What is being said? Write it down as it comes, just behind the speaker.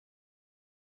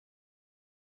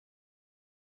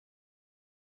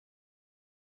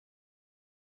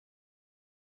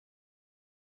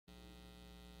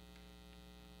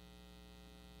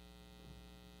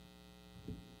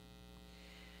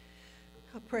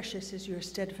precious is your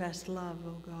steadfast love,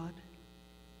 O God.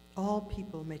 All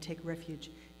people may take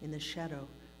refuge in the shadow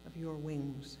of your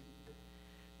wings.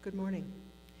 Good morning,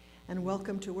 and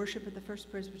welcome to worship at the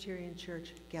First Presbyterian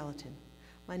Church, Gallatin.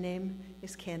 My name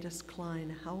is Candace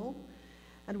Klein Howell,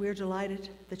 and we are delighted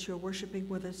that you're worshiping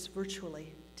with us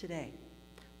virtually today.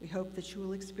 We hope that you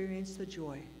will experience the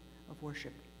joy of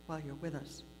worship while you're with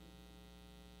us.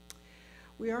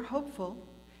 We are hopeful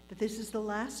that this is the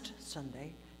last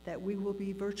Sunday that we will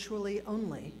be virtually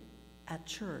only at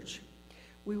church.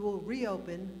 We will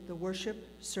reopen the worship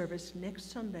service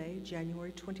next Sunday,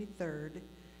 January 23rd,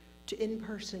 to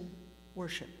in-person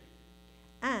worship.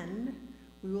 And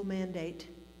we will mandate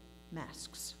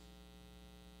masks.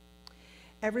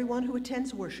 Everyone who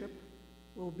attends worship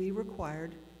will be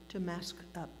required to mask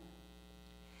up.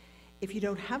 If you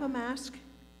don't have a mask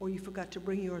or you forgot to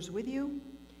bring yours with you,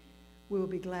 we will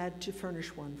be glad to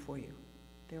furnish one for you.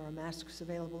 There are masks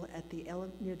available at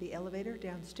near the elevator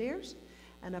downstairs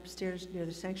and upstairs near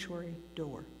the sanctuary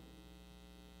door.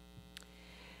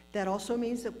 That also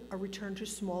means that a return to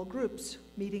small groups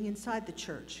meeting inside the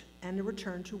church and a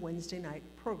return to Wednesday night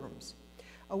programs.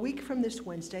 A week from this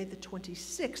Wednesday, the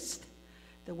 26th,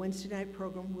 the Wednesday night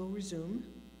program will resume,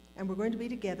 and we're going to be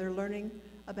together learning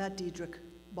about Dietrich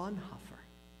Bonhoeffer.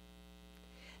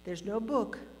 There's no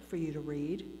book for you to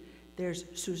read. There's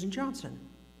Susan Johnson,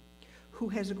 who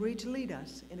has agreed to lead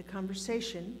us in a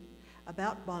conversation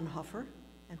about Bonhoeffer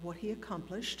and what he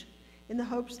accomplished in the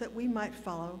hopes that we might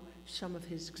follow some of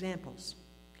his examples.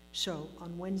 So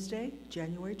on Wednesday,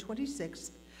 January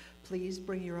 26th, please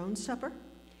bring your own supper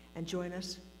and join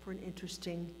us for an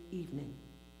interesting evening.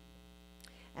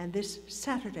 And this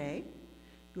Saturday,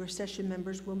 your session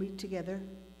members will meet together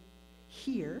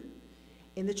here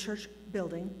in the church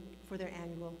building for their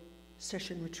annual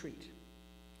session retreat.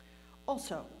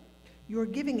 Also, your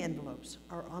giving envelopes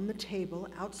are on the table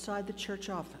outside the church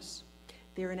office.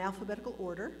 They're in alphabetical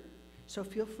order, so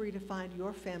feel free to find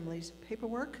your family's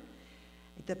paperwork,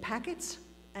 the packets,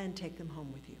 and take them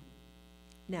home with you.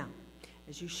 Now,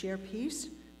 as you share peace,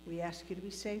 we ask you to be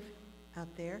safe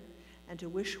out there and to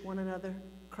wish one another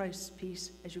Christ's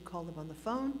peace as you call them on the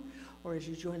phone or as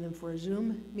you join them for a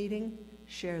Zoom meeting.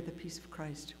 Share the peace of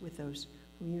Christ with those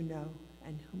whom you know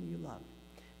and whom you love.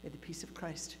 May the peace of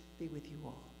Christ be with you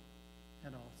all.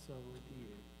 And also with you.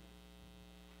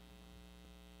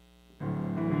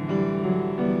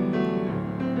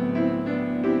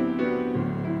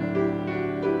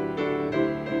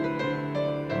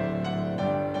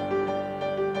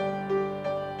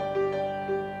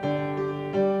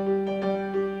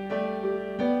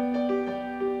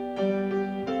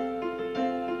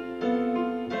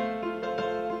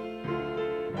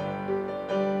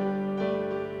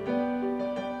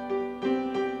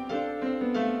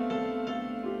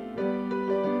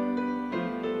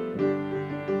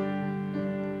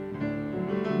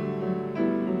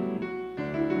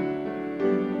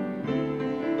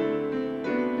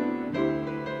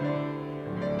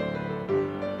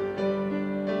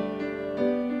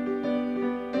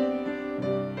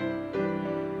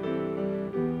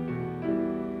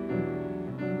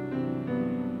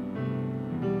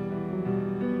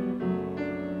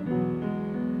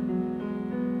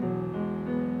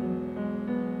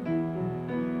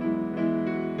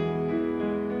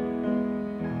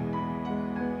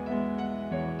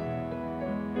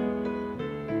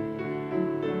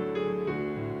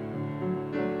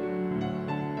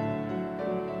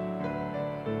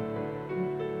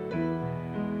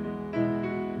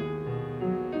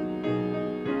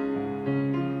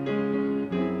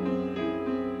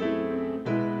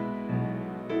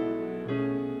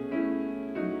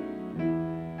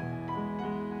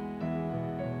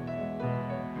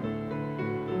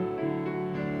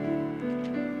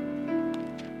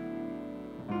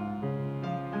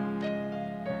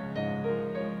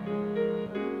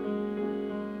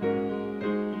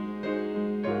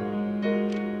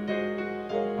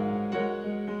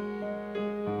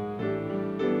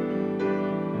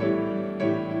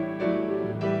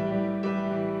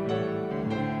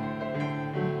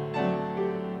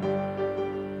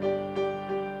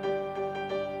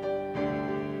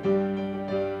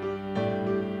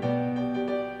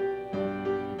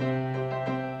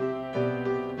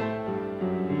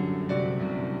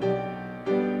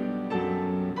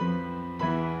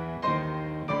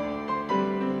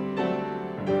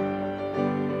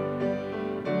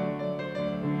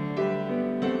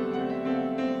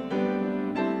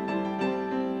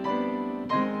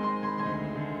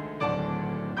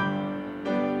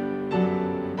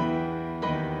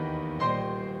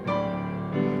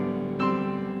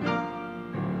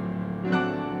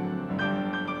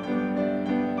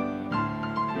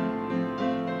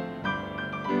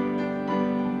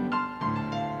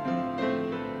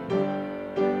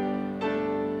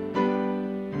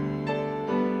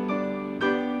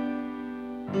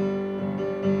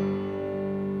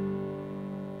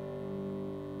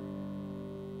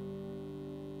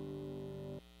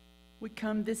 We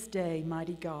come this day,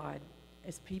 mighty God,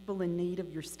 as people in need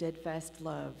of your steadfast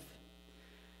love.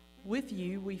 With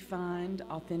you, we find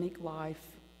authentic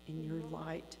life. In your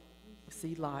light, we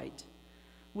see light.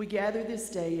 We gather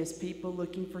this day as people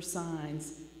looking for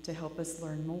signs to help us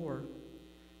learn more.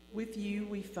 With you,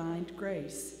 we find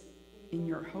grace. In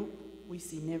your hope, we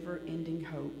see never-ending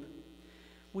hope.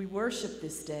 We worship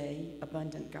this day,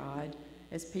 abundant God,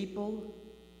 as people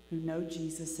who know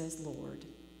Jesus as Lord.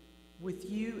 With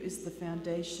you is the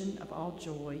foundation of all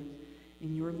joy.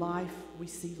 In your life, we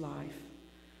see life.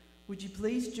 Would you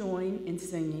please join in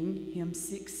singing hymn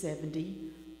 670,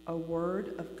 A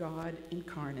Word of God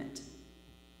Incarnate?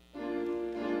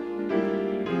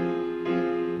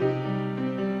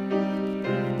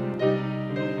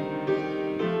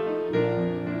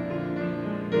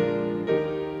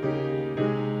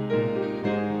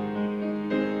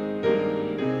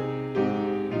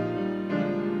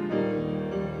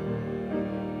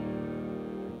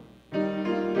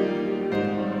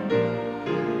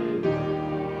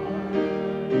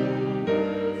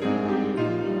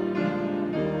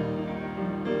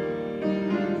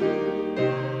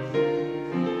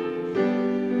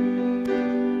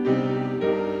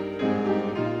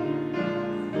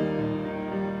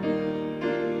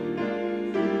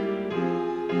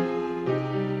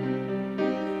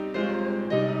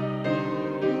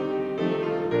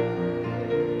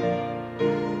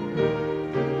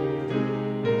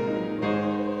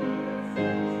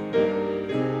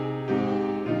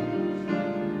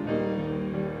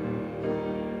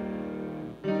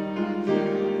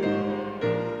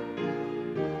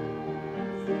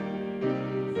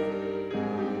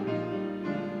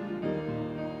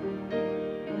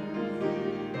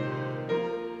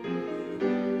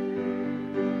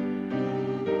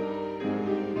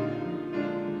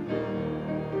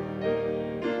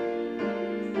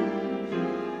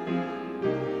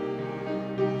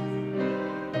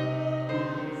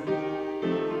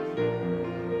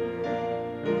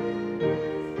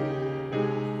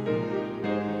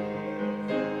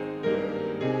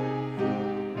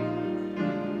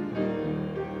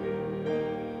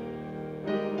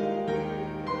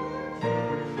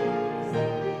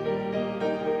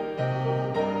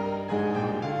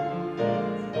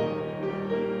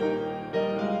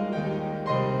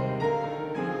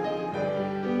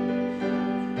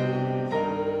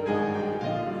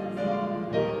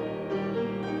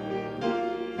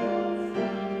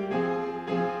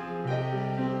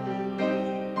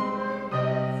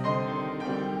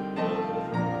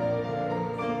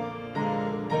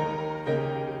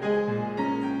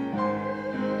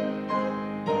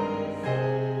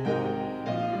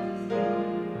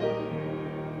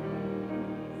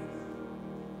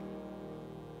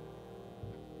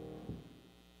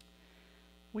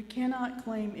 We cannot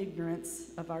claim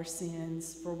ignorance of our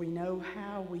sins, for we know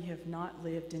how we have not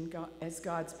lived as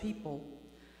God's people.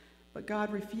 But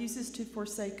God refuses to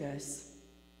forsake us,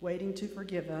 waiting to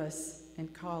forgive us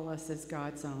and call us as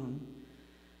God's own.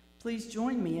 Please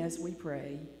join me as we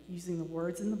pray, using the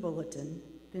words in the bulletin,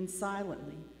 then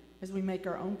silently, as we make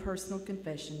our own personal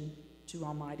confession to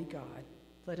Almighty God.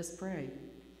 Let us pray.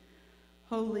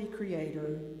 Holy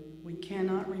Creator, we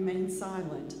cannot remain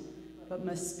silent, but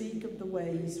must speak of the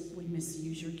ways we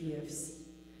misuse your gifts.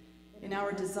 In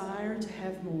our desire to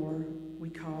have more, we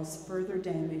cause further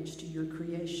damage to your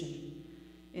creation.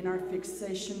 In our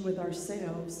fixation with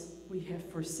ourselves, we have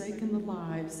forsaken the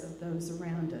lives of those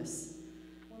around us.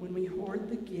 When we hoard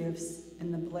the gifts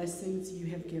and the blessings you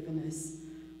have given us,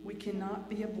 we cannot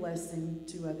be a blessing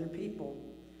to other people.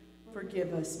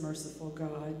 Forgive us, merciful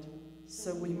God,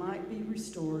 so we might be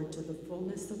restored to the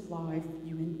fullness of life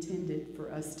you intended for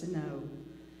us to know.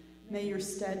 May your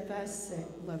steadfast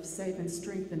love save and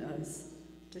strengthen us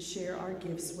to share our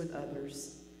gifts with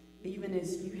others, even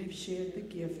as you have shared the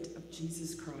gift of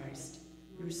Jesus Christ,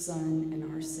 your Son and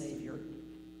our Savior.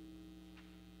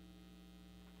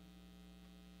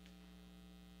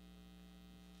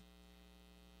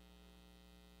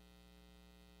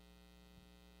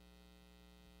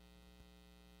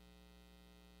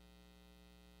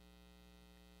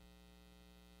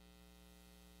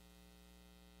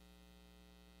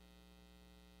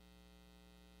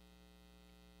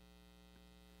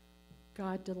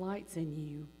 God delights in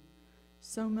you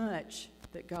so much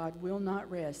that God will not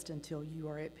rest until you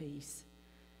are at peace.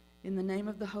 In the name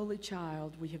of the Holy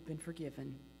Child, we have been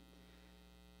forgiven.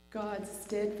 God's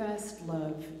steadfast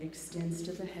love extends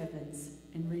to the heavens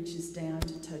and reaches down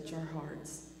to touch our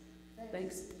hearts.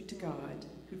 Thanks be to God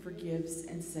who forgives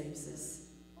and saves us.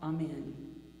 Amen.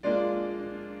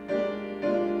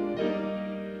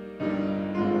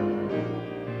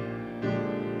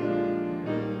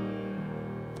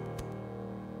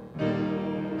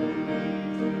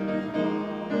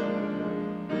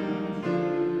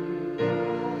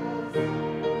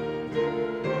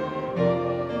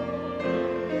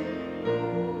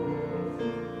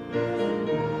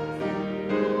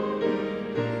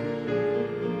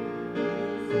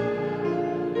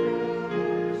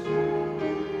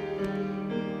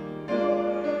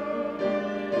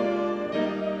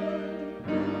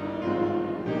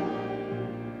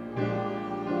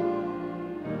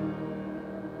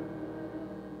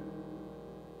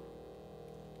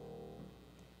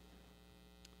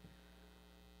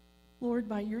 Lord,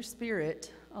 by your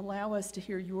Spirit, allow us to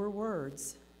hear your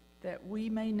words, that we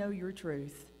may know your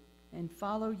truth and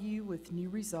follow you with new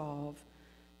resolve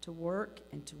to work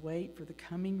and to wait for the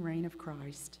coming reign of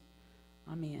Christ.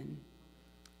 Amen.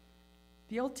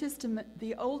 The Old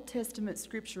Testament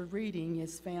scripture reading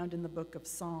is found in the book of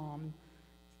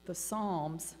the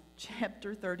Psalms,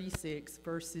 chapter 36,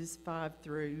 verses 5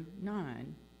 through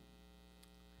 9.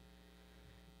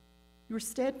 Your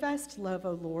steadfast love,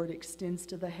 O Lord, extends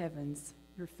to the heavens,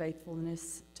 your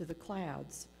faithfulness to the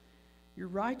clouds. Your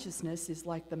righteousness is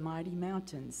like the mighty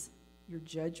mountains. Your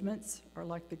judgments are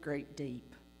like the great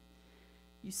deep.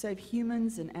 You save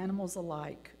humans and animals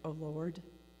alike, O Lord.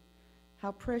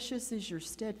 How precious is your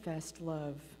steadfast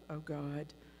love, O God.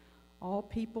 All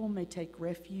people may take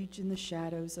refuge in the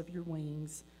shadows of your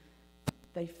wings.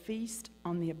 They feast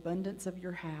on the abundance of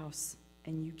your house,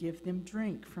 and you give them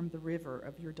drink from the river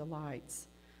of your delights.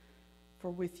 For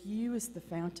with you is the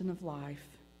fountain of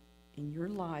life. In your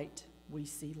light we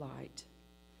see light.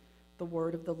 The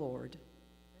word of the Lord.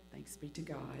 Thanks be to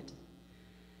God.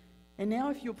 And now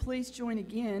if you'll please join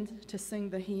again to sing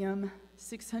the hymn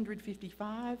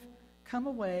 655, Come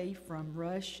Away from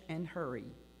Rush and Hurry.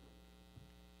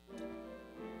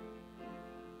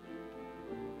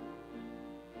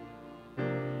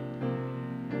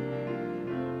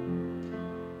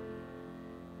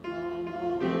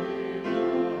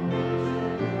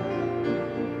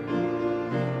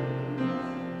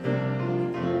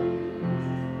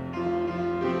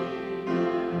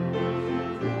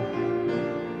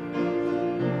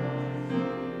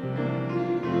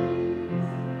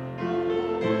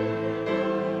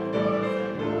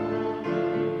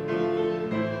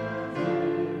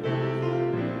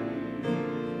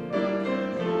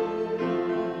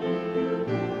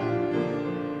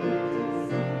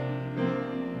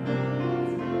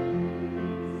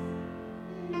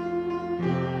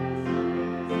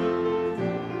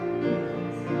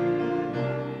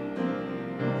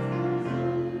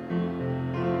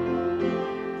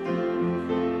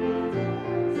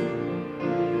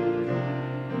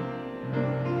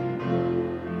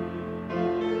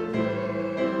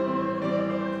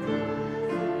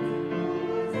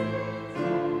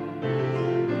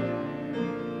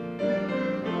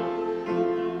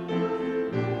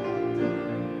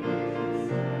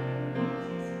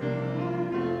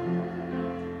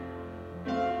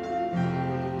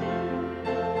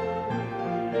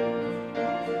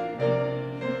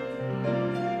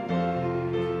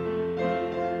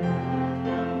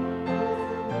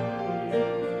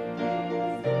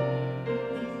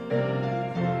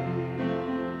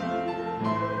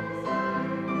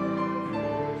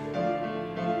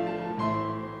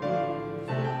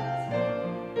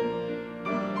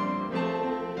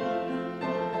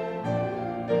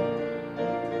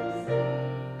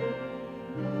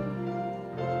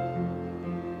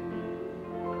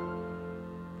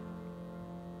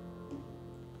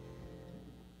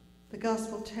 The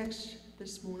gospel text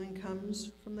this morning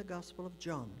comes from the Gospel of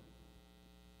John.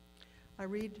 I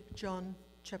read John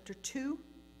chapter 2,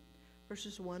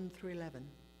 verses 1 through 11.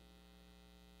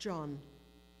 John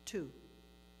 2.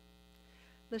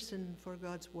 Listen for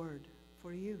God's word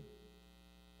for you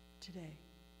today.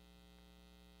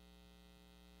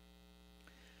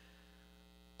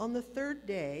 On the third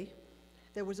day,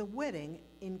 there was a wedding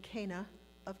in Cana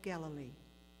of Galilee,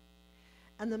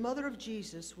 and the mother of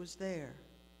Jesus was there.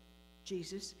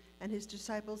 Jesus and his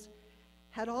disciples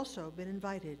had also been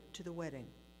invited to the wedding.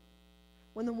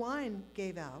 When the wine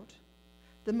gave out,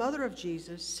 the mother of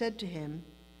Jesus said to him,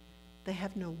 "They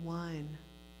have no wine."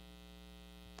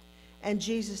 And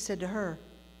Jesus said to her,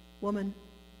 "Woman,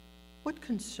 what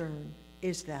concern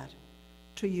is that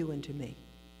to you and to me?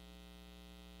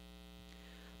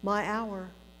 My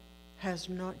hour has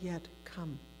not yet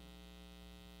come."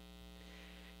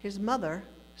 His mother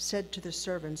said to the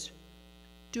servants,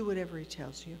 "Do whatever he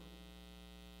tells you."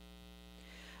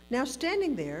 Now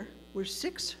standing there were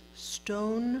 6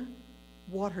 stone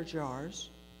water jars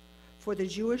for the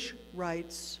Jewish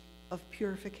rites of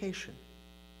purification,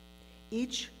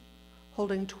 each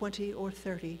holding 20 or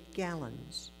 30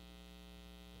 gallons.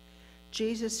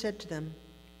 Jesus said to them,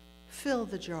 "Fill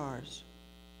the jars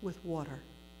with water."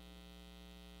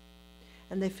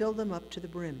 And they filled them up to the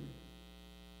brim.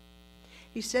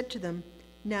 He said to them,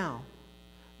 "Now,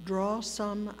 draw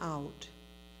some out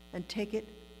and take it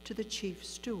to the chief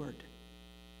steward."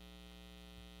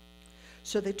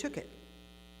 So they took it.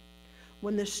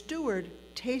 When the steward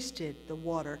tasted the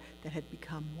water that had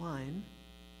become wine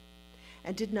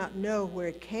and did not know where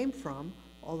it came from,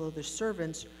 although the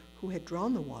servants who had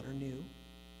drawn the water knew,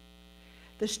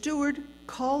 the steward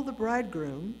called the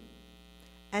bridegroom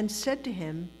and said to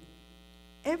him,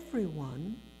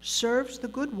 everyone serves the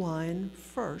good wine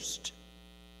first,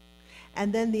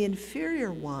 and then the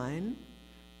inferior wine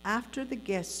after the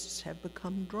guests have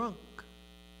become drunk.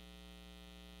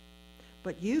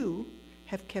 But you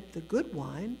have kept the good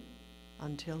wine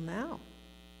until now."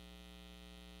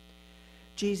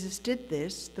 Jesus did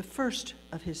this, the first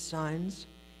of his signs,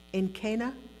 in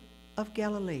Cana of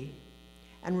Galilee,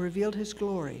 and revealed his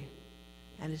glory,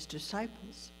 and his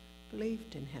disciples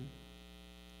believed in him.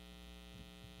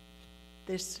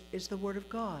 This is the word of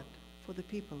God for the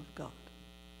people of God.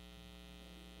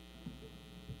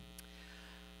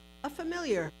 A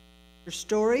familiar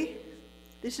story,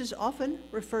 this is often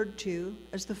referred to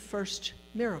as the first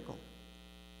miracle.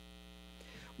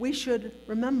 We should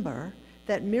remember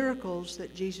that miracles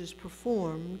that Jesus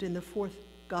performed in the fourth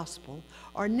gospel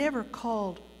are never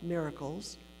called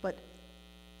miracles, but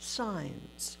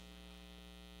signs.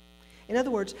 In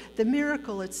other words, the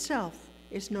miracle itself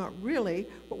is not really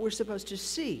what we're supposed to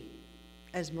see,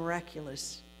 as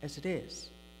miraculous as it is.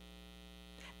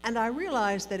 And I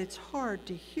realize that it's hard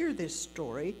to hear this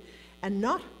story and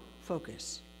not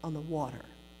focus on the water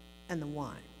and the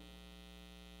wine.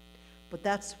 But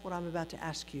that's what I'm about to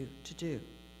ask you to do.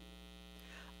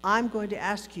 I'm going to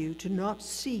ask you to not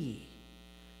see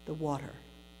the water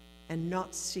and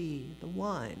not see the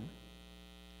wine,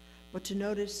 but to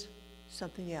notice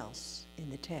something else in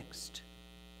the text.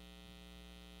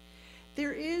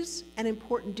 There is an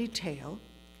important detail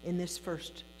in this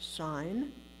first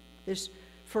sign, this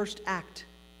first act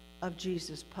of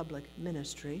Jesus' public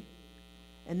ministry,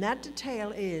 and that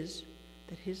detail is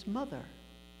that his mother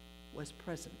was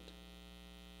present.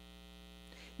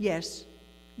 Yes,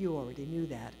 you already knew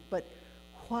that, but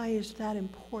why is that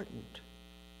important?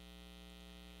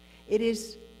 It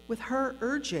is with her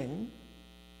urging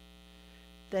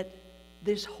that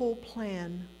this whole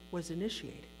plan was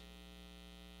initiated.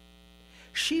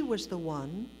 She was the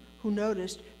one who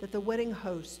noticed that the wedding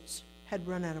hosts had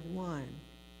run out of wine,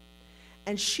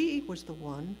 and she was the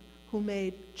one who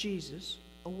made Jesus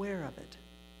aware of it.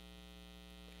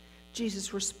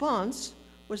 Jesus' response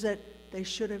was that they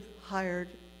should have hired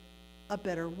a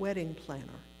better wedding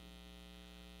planner,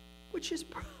 which is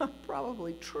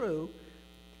probably true,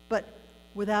 but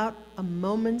without a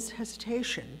moment's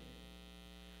hesitation,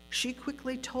 she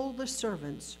quickly told the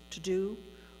servants to do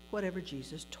whatever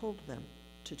Jesus told them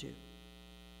to do.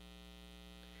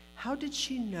 How did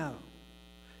she know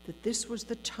that this was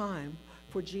the time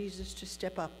for Jesus to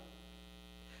step up,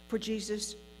 for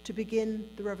Jesus to begin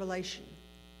the revelation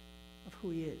of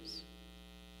who he is?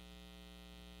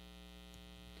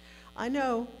 I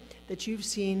know that you've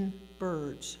seen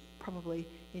birds, probably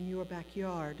in your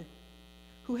backyard,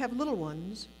 who have little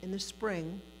ones in the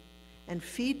spring and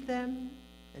feed them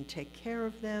and take care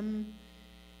of them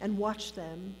and watch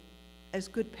them as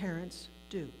good parents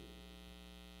do.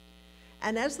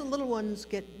 And as the little ones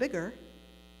get bigger,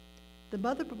 the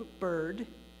mother bird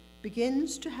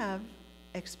begins to have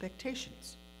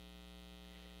expectations.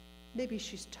 Maybe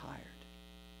she's tired.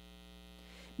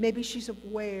 Maybe she's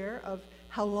aware of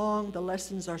how long the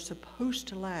lessons are supposed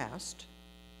to last.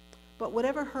 But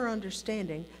whatever her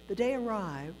understanding, the day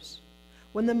arrives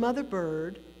when the mother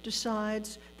bird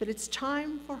decides that it's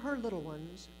time for her little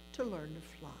ones to learn to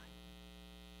fly.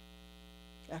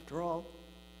 After all,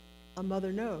 a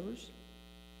mother knows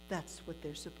that's what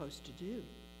they're supposed to do.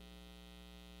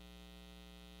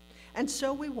 And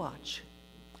so we watch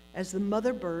as the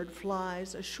mother bird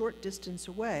flies a short distance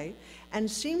away and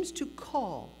seems to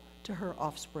call to her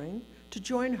offspring to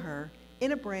join her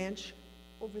in a branch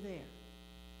over there.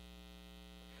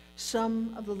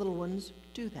 Some of the little ones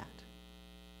do that.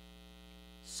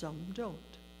 Some don't.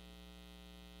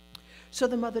 So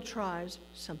the mother tries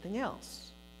something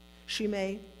else. She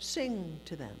may sing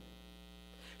to them.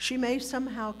 She may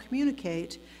somehow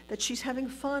communicate that she's having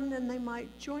fun and they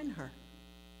might join her.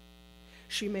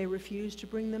 She may refuse to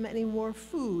bring them any more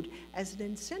food as an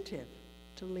incentive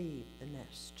to leave the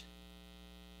nest.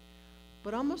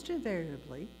 But almost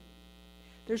invariably,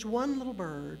 there's one little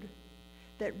bird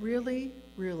that really,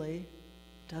 really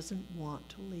doesn't want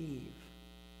to leave.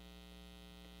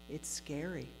 It's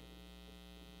scary.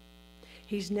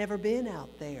 He's never been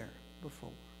out there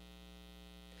before.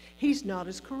 He's not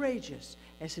as courageous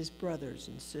as his brothers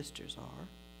and sisters are.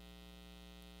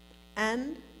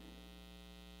 And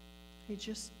he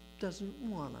just doesn't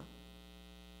wanna.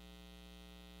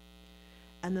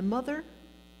 And the mother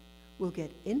will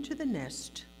get into the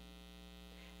nest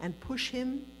and push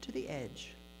him to the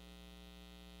edge.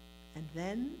 And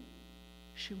then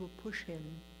she will push him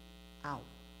out.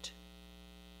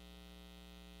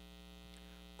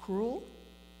 Cruel?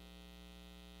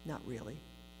 Not really.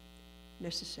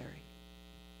 Necessary.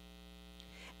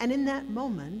 And in that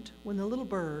moment, when the little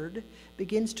bird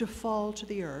begins to fall to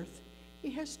the earth,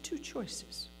 he has two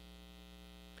choices.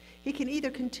 He can either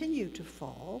continue to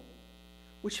fall,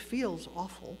 which feels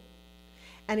awful,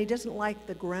 and he doesn't like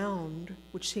the ground,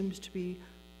 which seems to be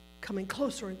coming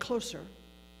closer and closer,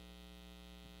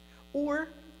 or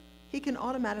he can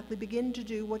automatically begin to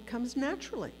do what comes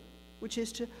naturally, which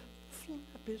is to flap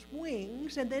his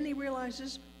wings, and then he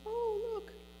realizes, oh,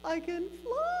 look, I can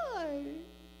fly.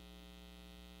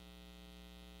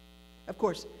 Of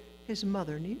course, his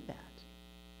mother knew that.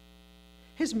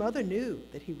 His mother knew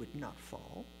that he would not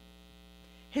fall.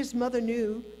 His mother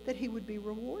knew that he would be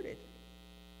rewarded.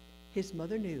 His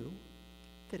mother knew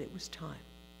that it was time.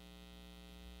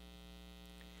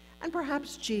 And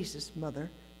perhaps Jesus' mother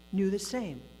knew the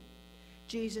same.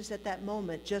 Jesus at that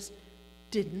moment just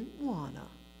didn't wanna.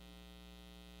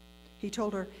 He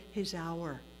told her his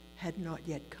hour had not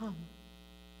yet come.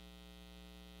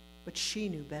 But she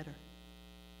knew better.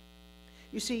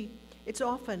 You see, it's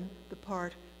often the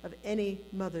part of any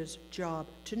mother's job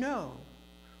to know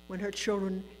when her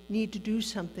children need to do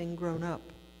something grown up,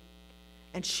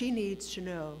 and she needs to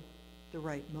know the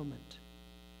right moment.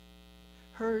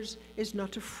 Hers is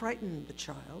not to frighten the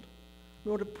child,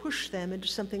 nor to push them into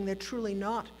something they're truly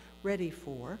not ready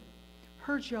for.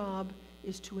 Her job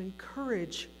is to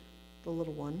encourage the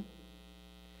little one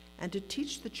and to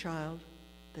teach the child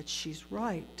that she's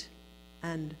right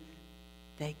and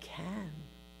they can.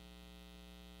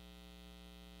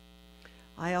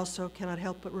 I also cannot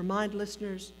help but remind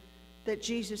listeners that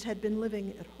Jesus had been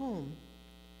living at home.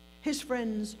 His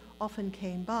friends often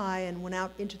came by and went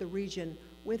out into the region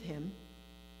with him,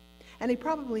 and he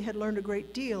probably had learned a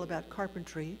great deal about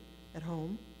carpentry at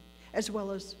home, as well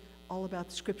as all about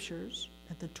the scriptures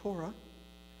and the Torah,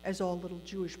 as all little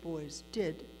Jewish boys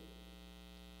did.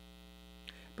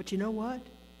 But you know what?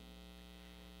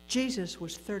 Jesus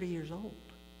was 30 years old.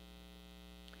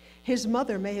 His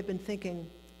mother may have been thinking,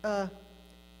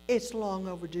 it's long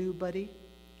overdue, buddy.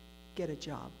 Get a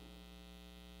job.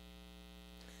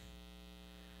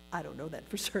 I don't know that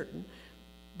for certain.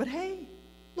 But hey,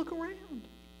 look around.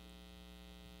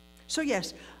 So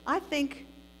yes, I think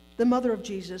the mother of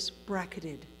Jesus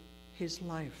bracketed his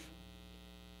life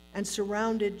and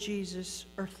surrounded Jesus'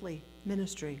 earthly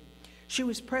ministry. She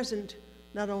was present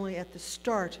not only at the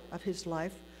start of his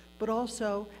life, but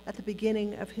also at the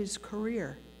beginning of his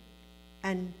career.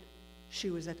 And she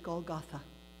was at Golgotha,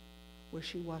 where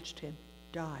she watched him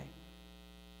die.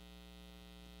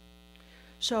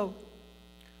 So,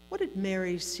 what did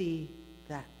Mary see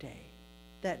that day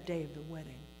of the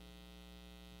wedding?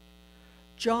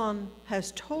 John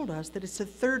has told us that it's the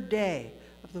third day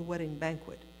of the wedding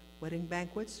banquet. Wedding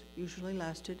banquets usually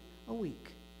lasted a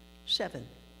week, 7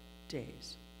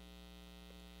 days.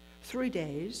 3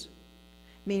 days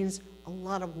means a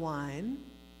lot of wine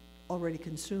already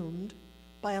consumed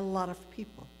by a lot of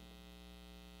people.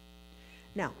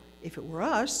 Now, if it were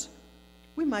us,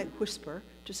 we might whisper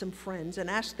to some friends and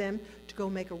ask them to go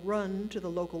make a run to the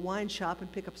local wine shop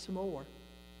and pick up some more.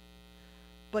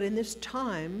 But in this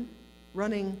time,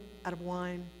 running out of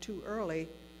wine too early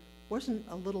wasn't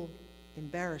a little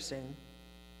embarrassing.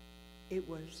 It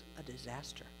was a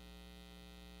disaster.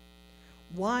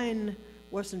 Wine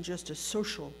wasn't just a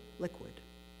social liquid.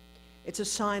 It's a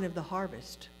sign of the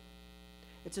harvest.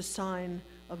 It's a sign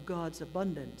of God's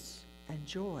abundance and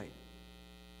joy.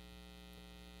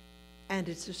 And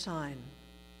it's a sign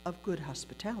of good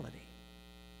hospitality.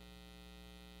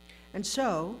 And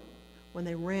so, when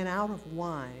they ran out of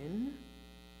wine,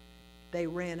 they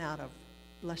ran out of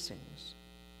blessings.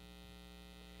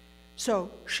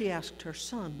 So she asked her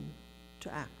son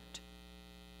to act.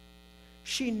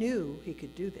 She knew he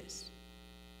could do this.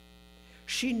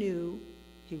 She knew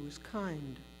he was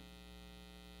kind.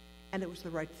 And it was the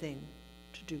right thing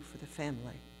to do for the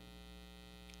family.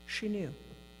 She knew.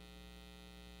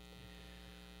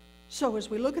 So as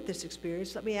we look at this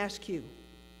experience, let me ask you,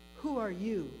 who are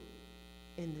you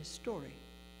in this story?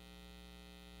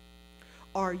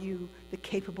 Are you the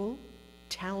capable,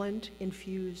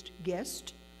 talent-infused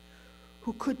guest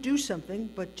who could do something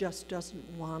but just doesn't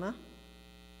wanna?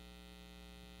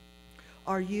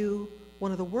 Are you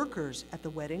one of the workers at the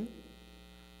wedding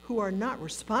who are not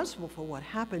responsible for what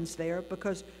happens there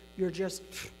because you're just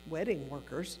wedding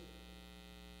workers?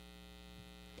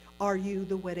 Are you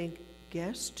the wedding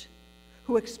guest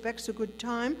who expects a good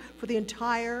time for the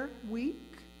entire week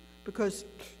because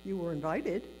you were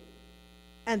invited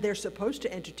and they're supposed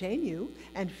to entertain you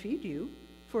and feed you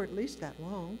for at least that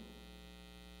long?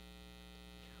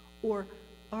 Or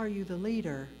are you the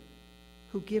leader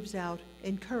who gives out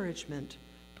encouragement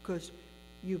because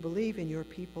you believe in your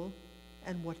people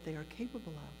and what they are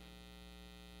capable of.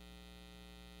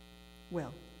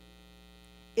 Well,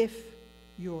 if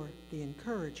you're the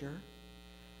encourager,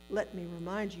 let me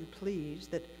remind you, please,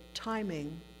 that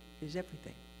timing is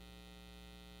everything.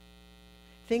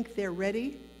 Think they're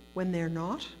ready when they're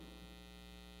not,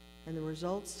 and the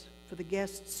results for the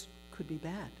guests could be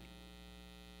bad.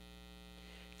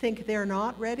 Think they're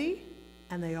not ready,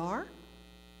 and they are,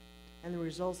 and the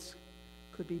results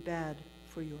could be bad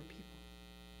for your people.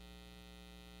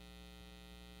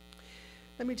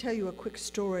 Let me tell you a quick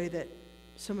story that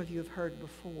some of you have heard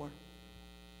before,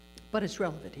 but it's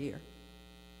relevant here.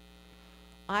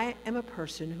 I am a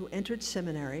person who entered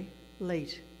seminary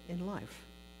late in life.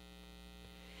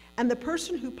 And the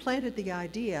person who planted the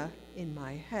idea in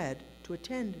my head to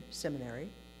attend seminary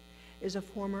is a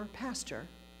former pastor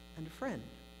and a friend.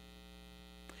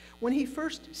 When he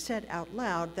first said out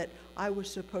loud that I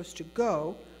was supposed to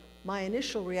go, my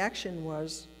initial reaction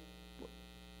was,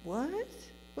 what?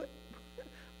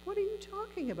 What are you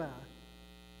talking about?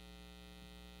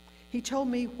 He told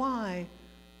me why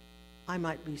I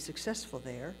might be successful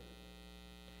there,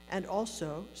 and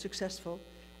also successful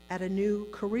at a new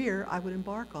career I would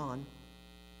embark on,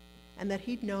 and that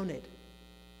he'd known it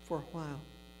for a while.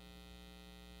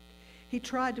 He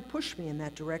tried to push me in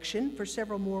that direction for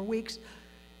several more weeks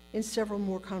in several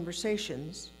more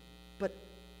conversations, but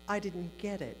I didn't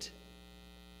get it.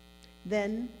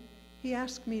 Then he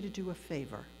asked me to do a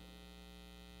favor.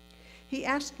 He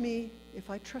asked me if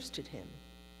I trusted him.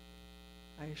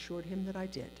 I assured him that I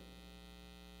did.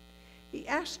 He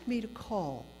asked me to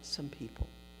call some people.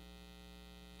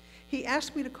 He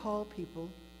asked me to call people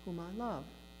whom I love,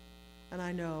 and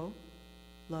I know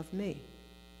love me.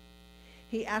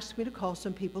 He asked me to call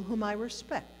some people whom I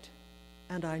respect,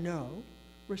 and I know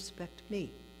respect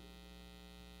me.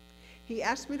 He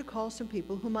asked me to call some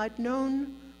people whom I'd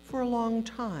known for a long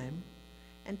time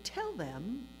and tell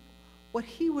them what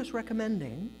he was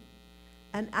recommending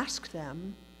and ask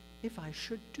them if I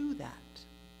should do that.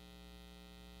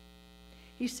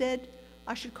 He said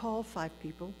I should call 5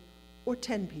 people or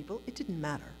 10 people, it didn't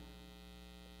matter.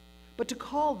 But to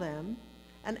call them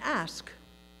and ask,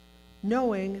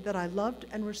 knowing that I loved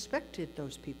and respected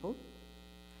those people,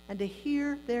 and to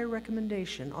hear their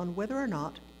recommendation on whether or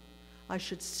not I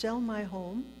should sell my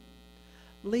home,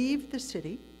 leave the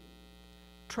city,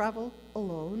 travel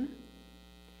alone,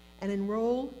 and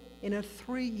enroll in a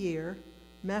 3-year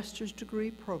master's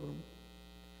degree program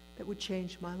that would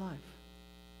change my life.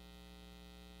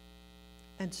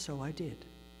 And so I did.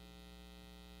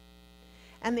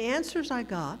 And the answers I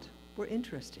got were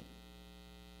interesting.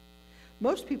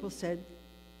 Most people said,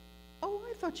 "Oh,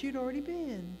 I thought you'd already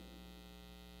been."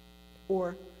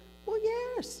 Or, "Well,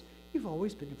 yes, you've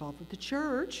always been involved with the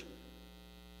church.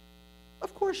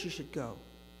 Of course you should go.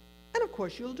 And of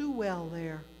course you'll do well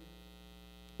there."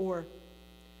 Or,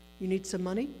 "You need some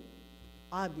money?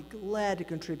 I'd be glad to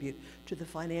contribute to the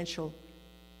financial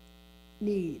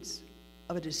needs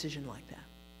of a decision like that."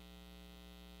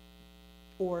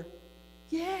 Or,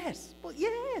 "Yes, well,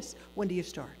 yes, when do you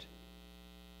start?"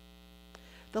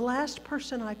 The last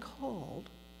person I called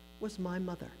was my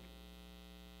mother.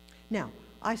 Now,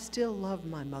 I still love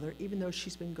my mother, even though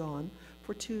she's been gone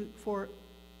for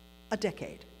a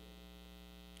decade.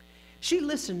 She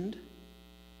listened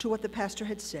to what the pastor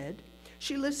had said.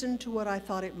 She listened to what I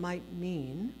thought it might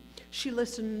mean. She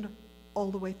listened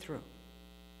all the way through.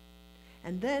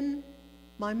 And then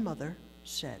my mother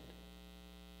said,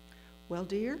 "Well,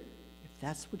 dear, if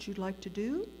that's what you'd like to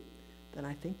do, then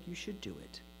I think you should do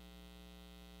it.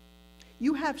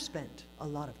 You have spent a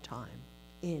lot of time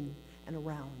in and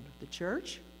around the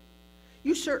church.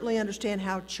 You certainly understand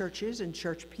how churches and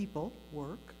church people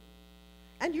work,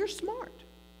 and you're smart.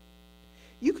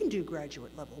 You can do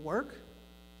graduate level work.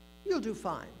 You'll do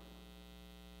fine,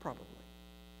 probably."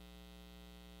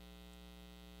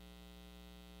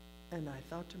 And I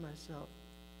thought to myself,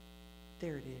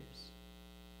 there it is.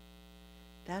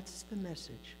 That's the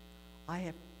message I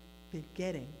have been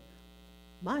getting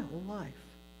my whole life.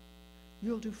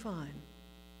 You'll do fine,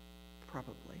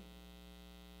 probably.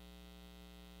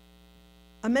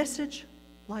 A message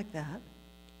like that,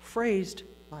 phrased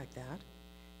like that,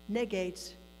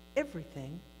 negates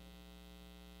everything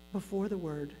before the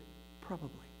word probably.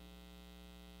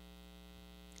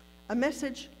 A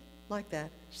message like that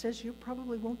says you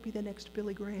probably won't be the next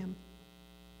Billy Graham.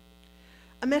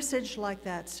 A message like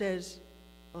that says,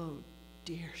 "Oh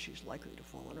dear, she's likely to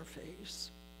fall on her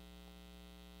face."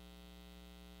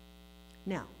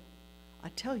 Now, I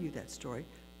tell you that story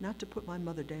not to put my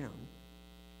mother down,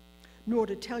 nor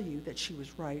to tell you that she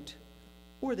was right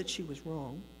or that she was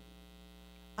wrong.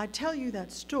 I tell you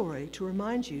that story to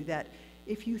remind you that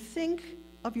if you think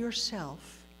of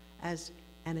yourself as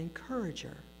an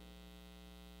encourager,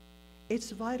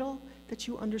 it's vital that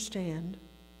you understand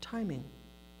timing.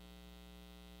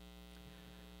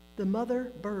 The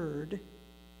mother bird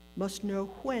must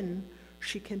know when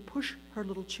she can push her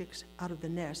little chicks out of the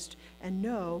nest and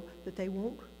know that they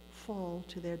won't fall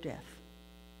to their death.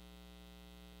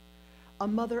 A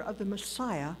mother of the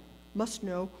Messiah must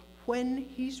know when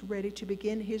he's ready to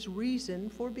begin his reason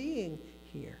for being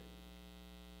here.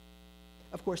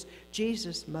 Of course,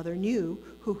 Jesus' mother knew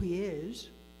who he is.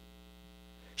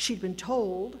 She'd been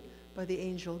told by the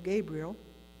angel Gabriel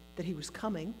that he was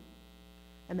coming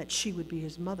and that she would be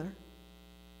his mother.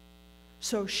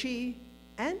 So she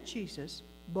and Jesus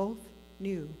both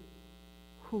knew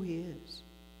who he is.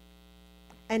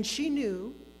 And she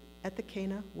knew at the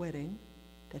Cana wedding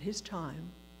that his time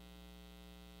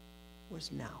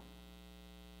was now.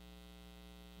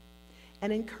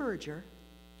 An encourager,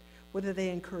 whether they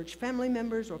encourage family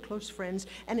members or close friends,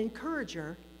 an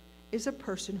encourager is a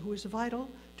person who is vital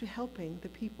to helping the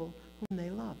people whom they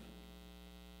love.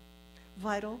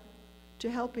 Vital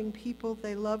to helping people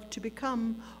they love to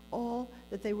become all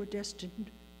that they were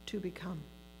destined to become.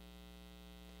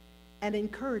 An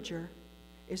encourager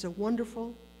is a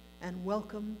wonderful and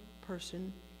welcome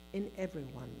person in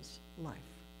everyone's life.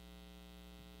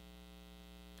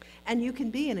 And you can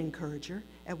be an encourager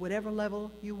at whatever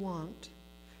level you want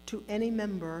to any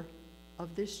member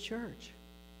of this church.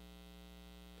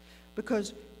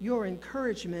 Because your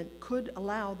encouragement could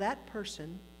allow that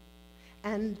person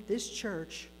and this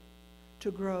church to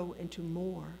grow into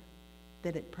more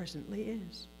than it presently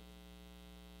is.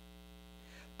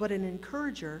 But an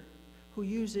encourager who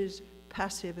uses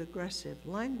passive-aggressive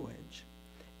language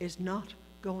is not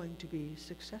going to be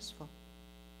successful.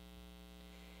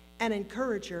 An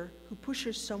encourager who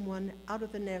pushes someone out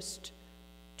of the nest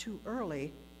too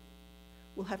early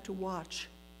will have to watch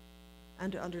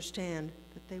and to understand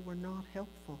that they were not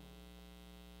helpful.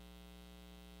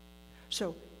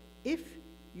 So if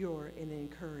you're an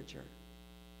encourager,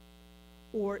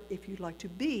 or if you'd like to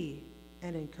be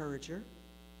an encourager,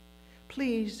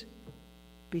 please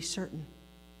be certain.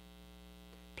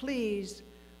 Please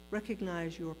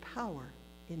recognize your power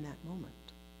in that moment.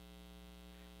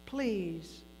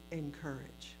 Please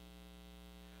encourage,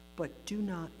 but do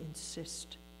not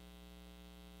insist.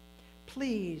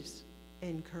 Please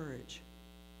encourage,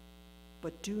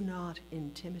 but do not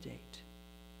intimidate.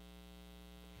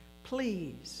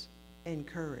 Please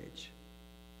encourage,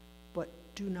 but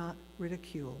do not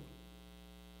ridicule.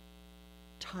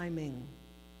 Timing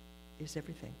is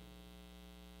everything.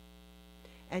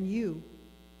 And you,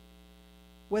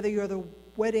 whether you're the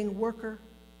wedding worker,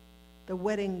 the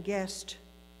wedding guest,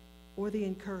 or the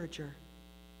encourager,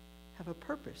 have a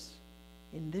purpose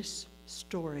in this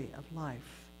story of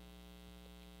life.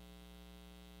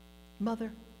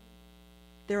 Mother,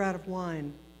 they're out of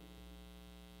wine.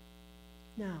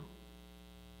 Now,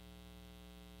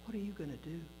 what are you going to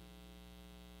do?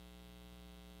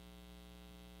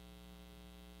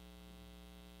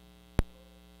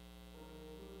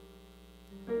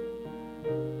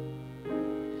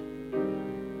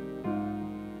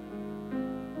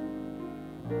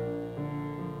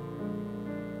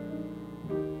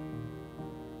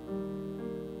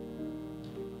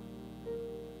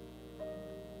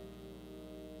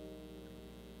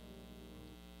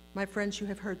 My friends, you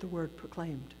have heard the word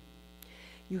proclaimed.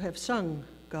 You have sung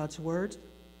God's word,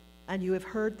 and you have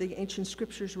heard the ancient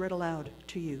scriptures read aloud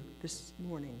to you this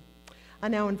morning. I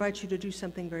now invite you to do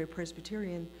something very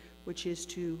Presbyterian, which is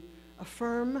to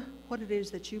affirm what it is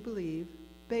that you believe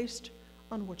based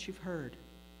on what you've heard.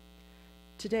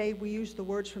 Today, we use the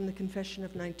words from the Confession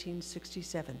of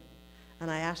 1967, and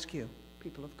I ask you,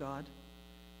 people of God,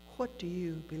 what do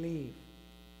you believe?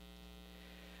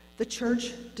 The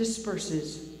church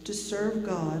disperses to serve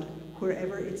God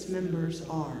wherever its members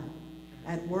are,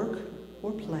 at work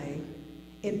or play,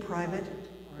 in private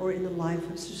or in the life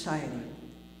of society.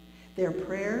 Their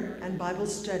prayer and Bible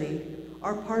study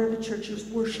are part of the church's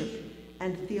worship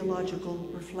and theological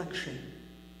reflection.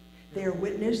 Their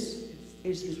witness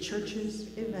is the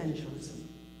church's evangelism.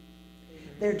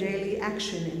 Their daily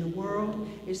action in the world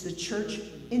is the church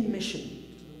in mission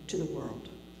to the world.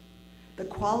 The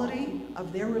quality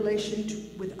of their relation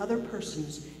with other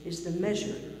persons is the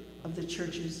measure of the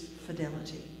church's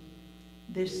fidelity.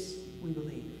 This we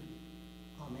believe.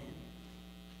 Amen.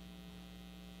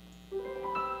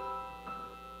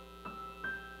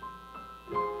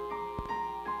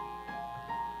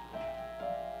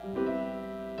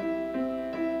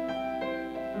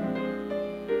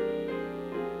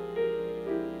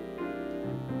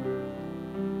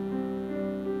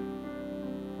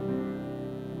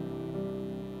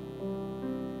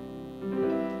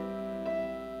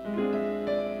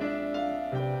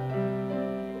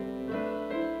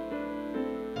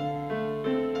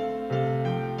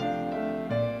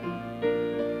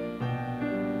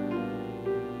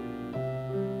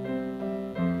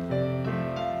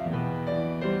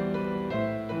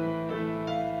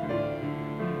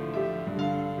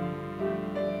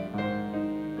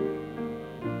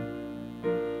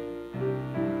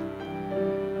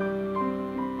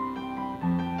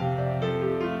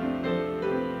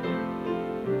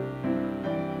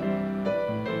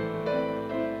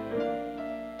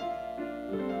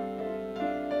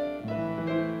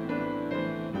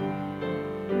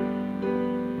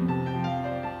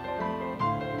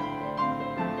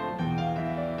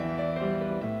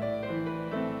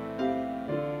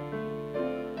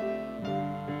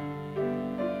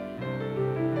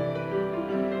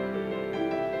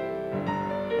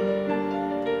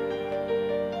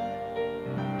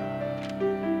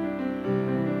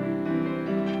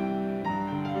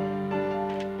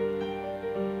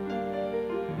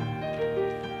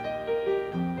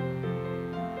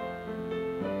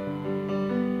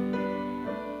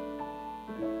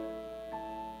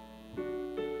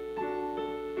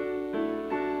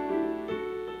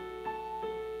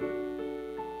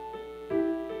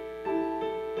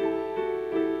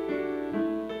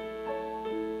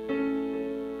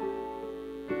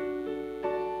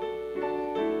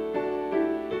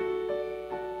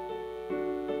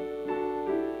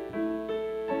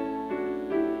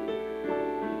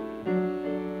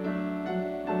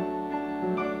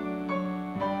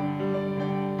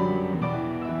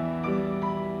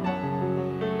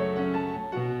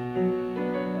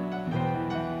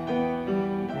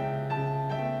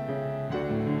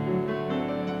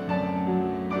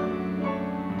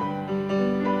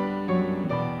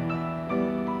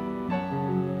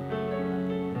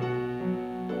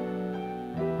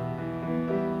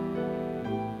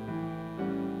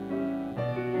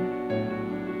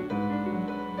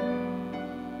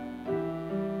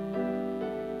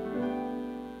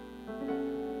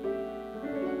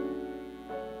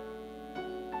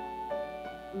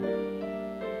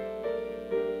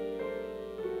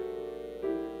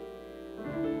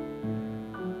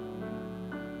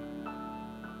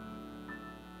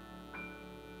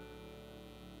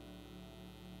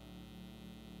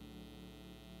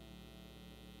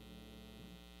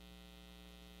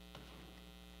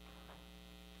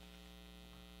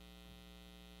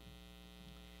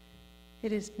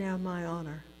 It is now my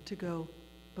honor to go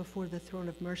before the throne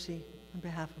of mercy on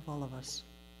behalf of all of us.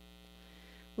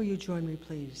 Will you join me,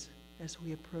 please, as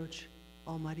we approach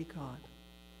Almighty God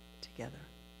together?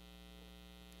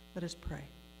 Let us pray.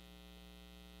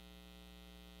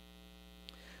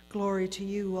 Glory to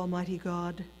you, Almighty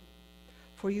God,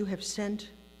 for you have sent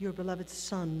your beloved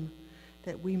Son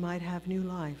that we might have new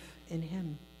life in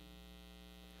him.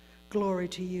 Glory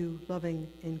to you, loving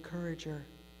encourager,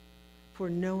 for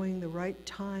knowing the right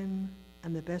time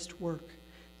and the best work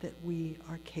that we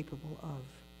are capable of.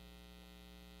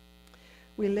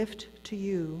 We lift to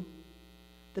you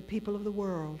the people of the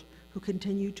world who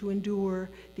continue to endure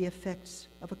the effects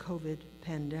of a COVID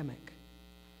pandemic.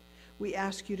 We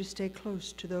ask you to stay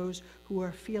close to those who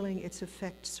are feeling its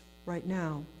effects right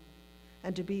now,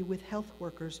 and to be with health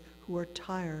workers who are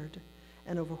tired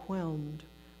and overwhelmed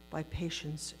by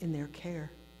patients in their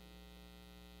care.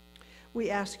 We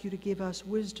ask you to give us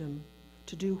wisdom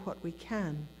to do what we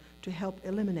can to help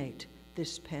eliminate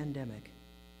this pandemic.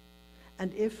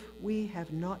 And if we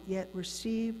have not yet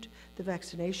received the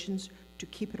vaccinations to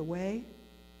keep it away,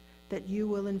 that you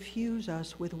will infuse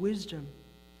us with wisdom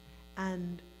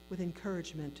and with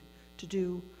encouragement to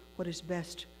do what is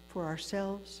best for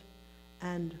ourselves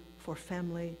and for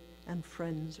family and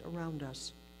friends around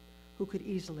us who could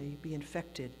easily be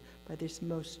infected by this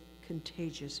most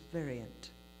contagious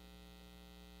variant.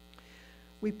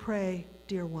 We pray,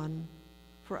 dear one,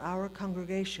 for our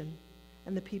congregation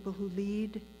and the people who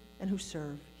lead and who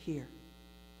serve here.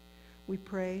 We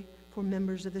pray for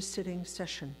members of the sitting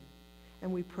session,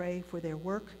 and we pray for their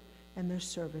work and their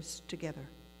service together.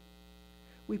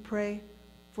 We pray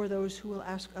for those who will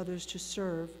ask others to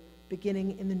serve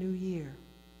beginning in the new year,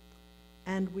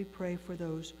 and we pray for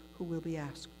those who will be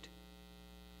asked.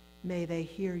 May they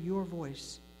hear your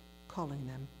voice calling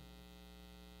them.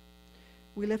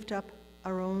 We lift up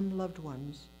our own loved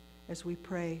ones as we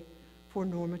pray for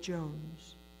Norma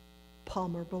Jones,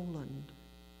 Palmer Boland,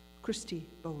 Christy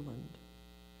Boland,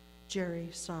 Jerry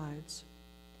Sides,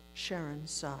 Sharon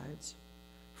Sides,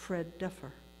 Fred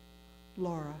Duffer,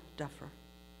 Laura Duffer,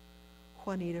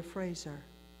 Juanita Fraser,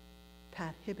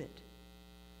 Pat Hibbett,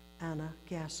 Anna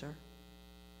Gasser,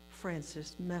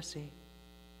 Francis Massey,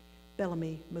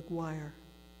 Bellamy McGuire,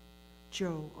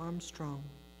 Joe Armstrong,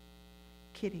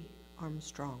 Kitty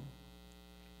Armstrong,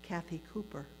 Kathy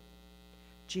Cooper,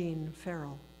 Jean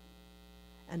Farrell,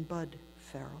 and Bud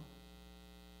Farrell.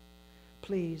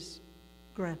 Please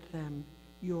grant them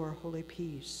your holy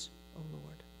peace, O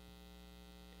Lord.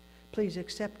 Please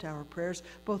accept our prayers,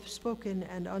 both spoken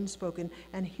and unspoken,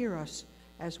 and hear us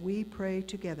as we pray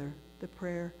together the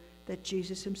prayer that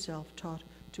Jesus himself taught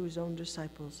to his own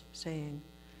disciples, saying,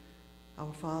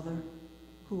 Our Father,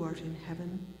 who art in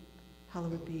heaven,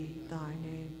 hallowed be thy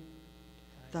name.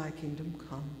 Thy kingdom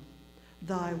come.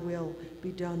 Thy will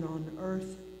be done on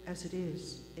earth as it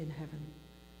is in heaven.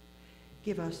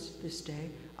 Give us this day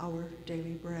our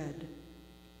daily bread,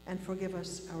 and forgive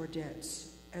us our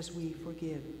debts as we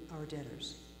forgive our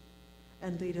debtors.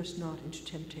 And lead us not into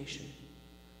temptation,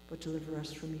 but deliver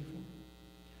us from evil.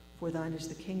 For thine is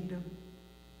the kingdom,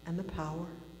 and the power,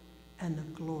 and the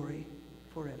glory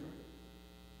forever.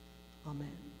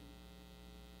 Amen.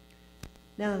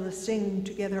 Now let's sing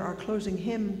together our closing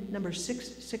hymn, number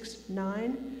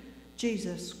 669,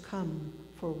 Jesus, Come,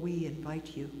 for we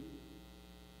invite you.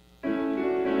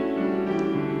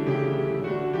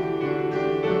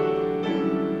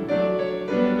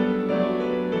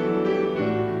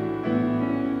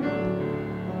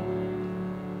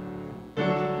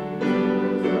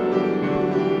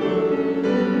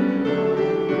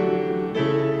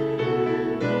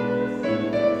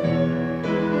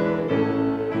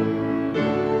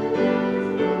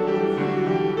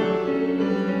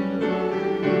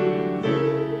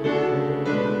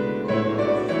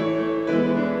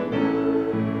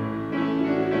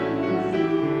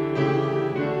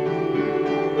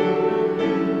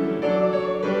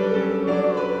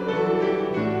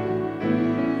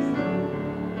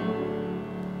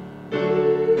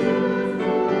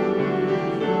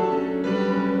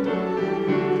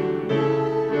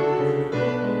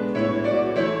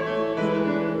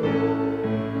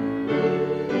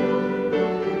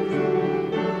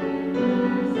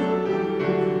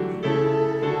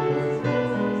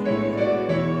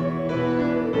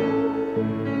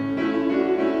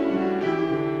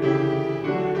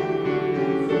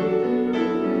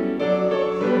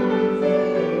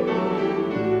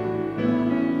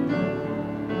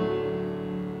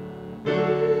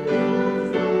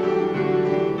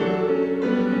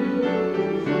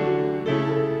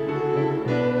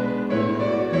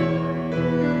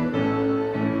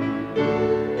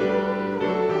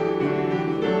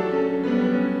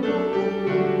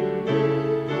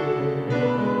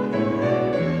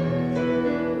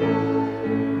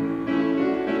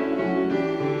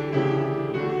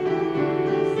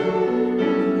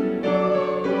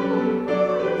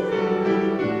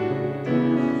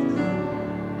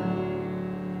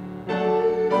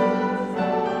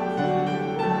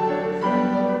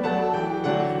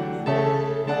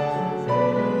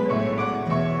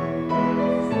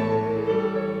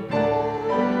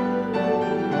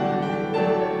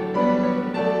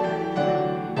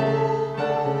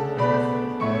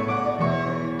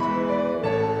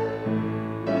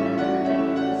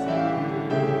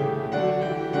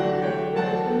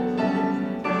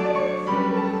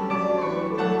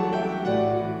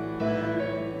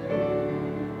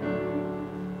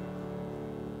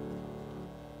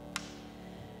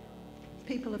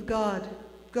 God,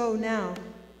 go now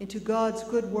into God's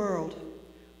good world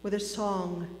with a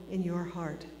song in your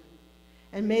heart.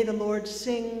 And may the Lord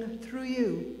sing through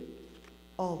you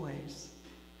always.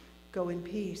 Go in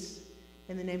peace,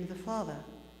 in the name of the Father,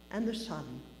 and the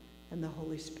Son, and the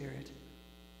Holy Spirit.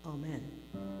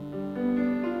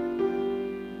 Amen.